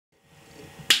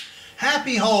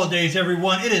Happy holidays,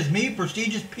 everyone. It is me,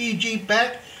 Prestigious PG,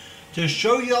 back to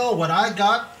show y'all what I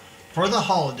got for the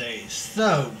holidays.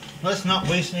 So, let's not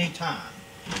waste any time.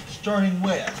 Starting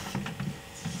with,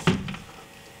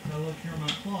 look here in my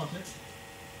closet.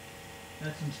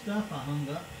 Got some stuff I hung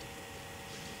up.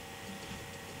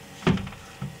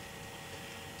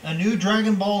 A new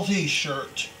Dragon Ball Z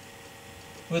shirt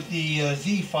with the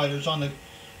Z fighters on the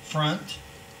front.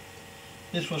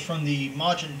 This was from the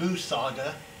Majin Buu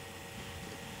saga.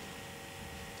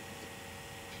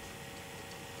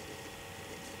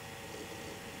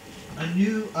 A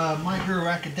new My Hero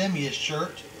Academia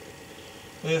shirt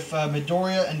with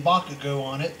Midoriya and Bakugo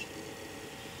on it.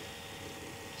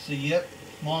 So yep,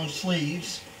 long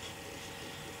sleeves,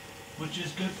 which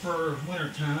is good for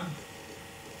wintertime.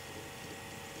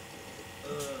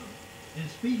 And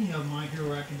speaking of My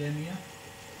Hero Academia,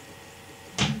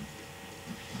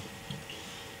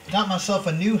 got myself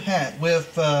a new hat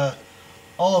with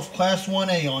all of Class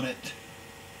 1A on it.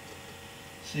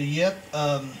 So yep,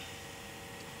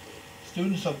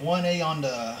 students of 1A on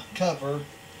the cover.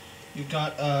 You've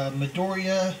got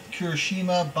Midoriya,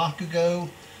 Kirishima, Bakugo,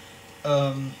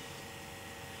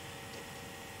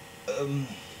 let's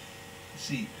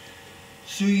see,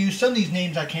 Tsuyu, some of these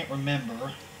names I can't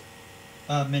remember,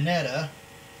 Mineta,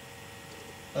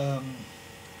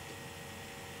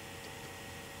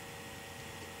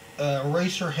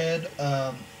 Eraserhead,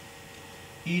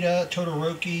 Ida,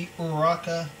 Todoroki,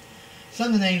 Uraraka. Some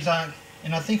of the names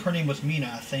and I think her name was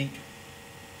Mina, I think.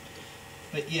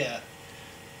 But yeah,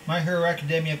 My Hero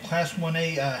Academia Class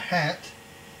 1A hat.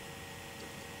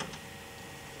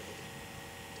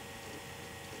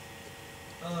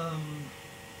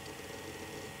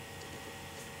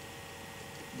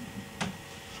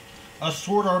 A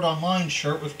Sword Art Online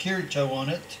shirt with Kirito on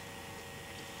it.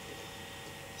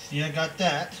 See, I got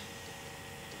that.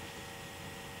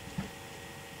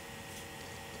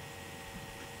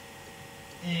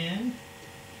 And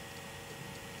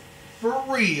for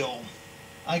real,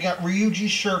 I got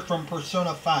Ryuji's shirt from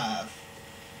Persona 5.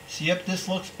 See, yep, this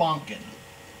looks bonkin'.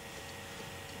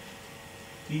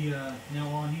 Now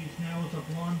all he needs now is a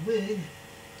blonde wig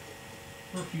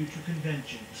for future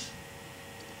conventions.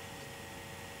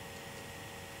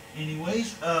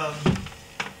 Anyways,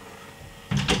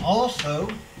 also,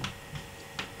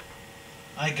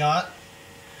 I got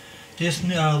this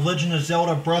Legend of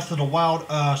Zelda Breath of the Wild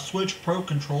Switch Pro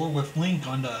controller with Link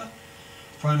on the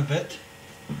front of it.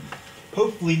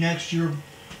 Hopefully next year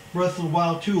Breath of the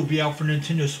Wild 2 will be out for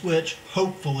Nintendo Switch.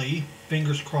 Hopefully.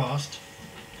 Fingers crossed.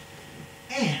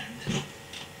 And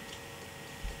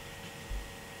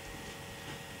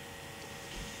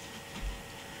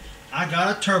I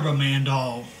got a Turbo Man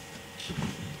doll.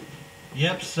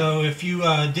 Yep, so if you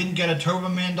didn't get a Turbo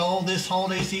Man doll this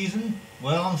holiday season,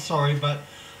 well, I'm sorry, but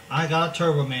I got a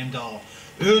Turbo Man doll.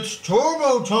 It's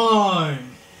Turbo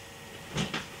time!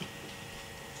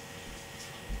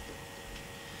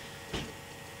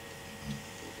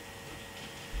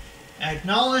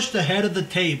 Acknowledge the head of the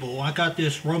table. I got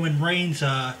this Roman Reigns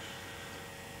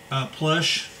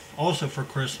plush, also for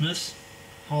Christmas,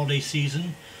 holiday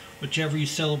season, whichever you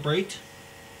celebrate.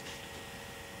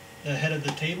 The head of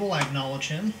the table, I acknowledge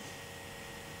him.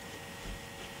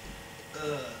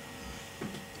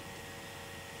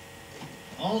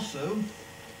 Also,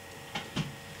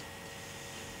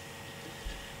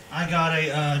 I got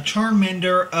a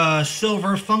Charmander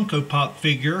silver Funko Pop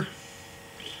figure.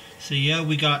 So yeah,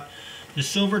 we got the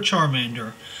silver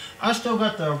Charmander. I still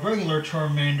got the regular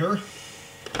Charmander.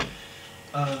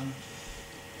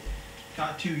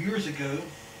 Got 2 years ago.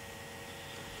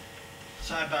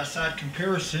 Side-by-side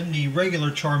comparison, the regular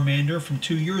Charmander from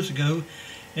 2 years ago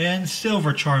and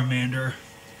silver Charmander.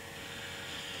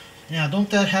 Now, don't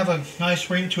that have a nice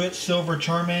ring to it, silver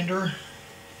Charmander?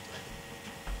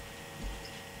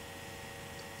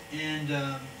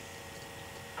 And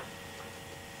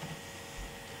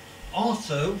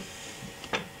also,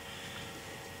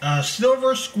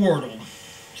 silver Squirtle.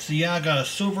 See, yeah, I got a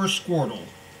silver Squirtle.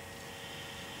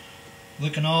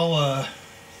 Looking all,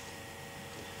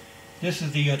 this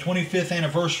is the 25th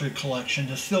anniversary collection,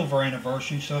 the silver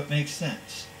anniversary, so it makes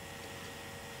sense.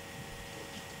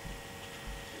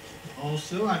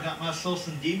 Also, I got myself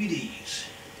some DVDs.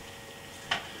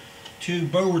 2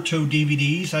 Boruto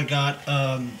DVDs. I got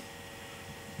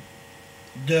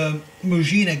the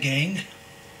Mujina Gang.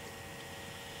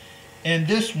 And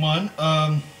this one,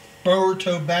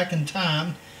 Boruto Back in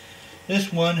Time.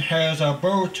 This one has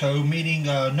Boruto meeting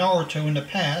Naruto in the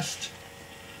past.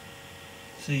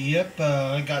 So yep,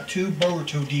 I got 2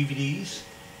 Boruto DVDs.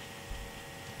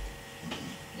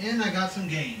 And I got some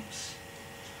games.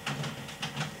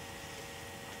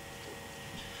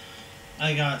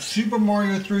 I got Super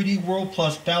Mario 3D World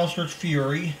plus Bowser's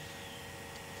Fury.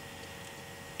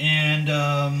 And,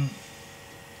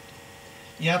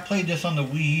 yeah, I played this on the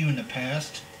Wii U in the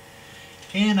past.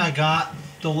 And I got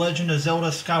The Legend of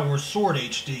Zelda Skyward Sword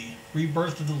HD,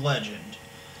 Rebirth of the Legend.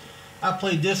 I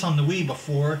played this on the Wii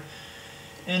before,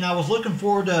 and I was looking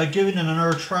forward to giving it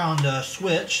another try on the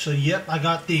Switch, so yep, I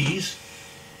got these.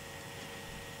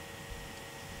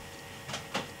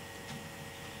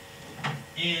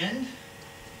 And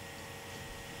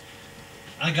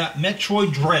I got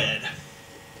Metroid Dread.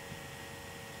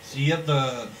 So yep,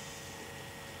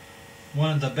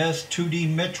 one of the best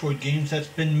 2D Metroid games that's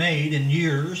been made in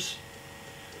years.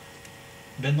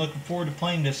 Been looking forward to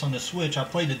playing this on the Switch. I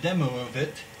played a demo of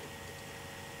it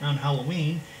around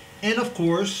Halloween. And of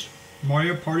course,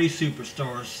 Mario Party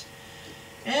Superstars.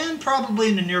 And probably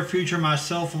in the near future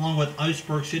myself, along with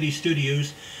Iceberg City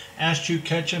Studios, Ashtu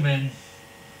Ketchum and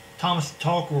Thomas the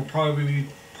Talker will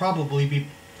probably be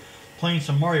playing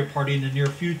some Mario Party in the near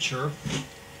future.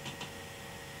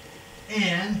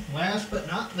 And last but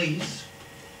not least,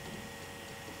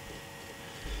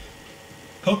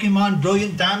 Pokemon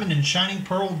Brilliant Diamond and Shining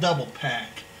Pearl Double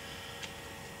Pack.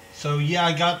 So yeah,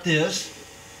 I got this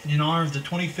in honor of the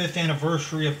 25th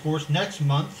anniversary. Of course, next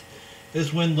month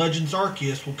is when Legends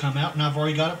Arceus will come out, and I've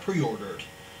already got it pre-ordered.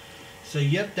 So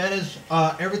yep, that is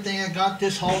everything I got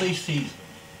this holiday season.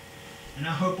 And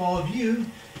I hope all of you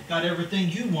got everything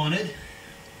you wanted.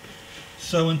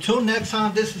 So until next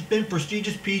time, this has been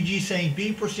Prestigious PG saying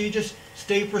be prestigious,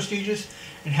 stay prestigious,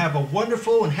 and have a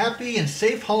wonderful and happy and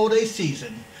safe holiday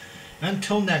season.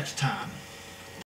 Until next time.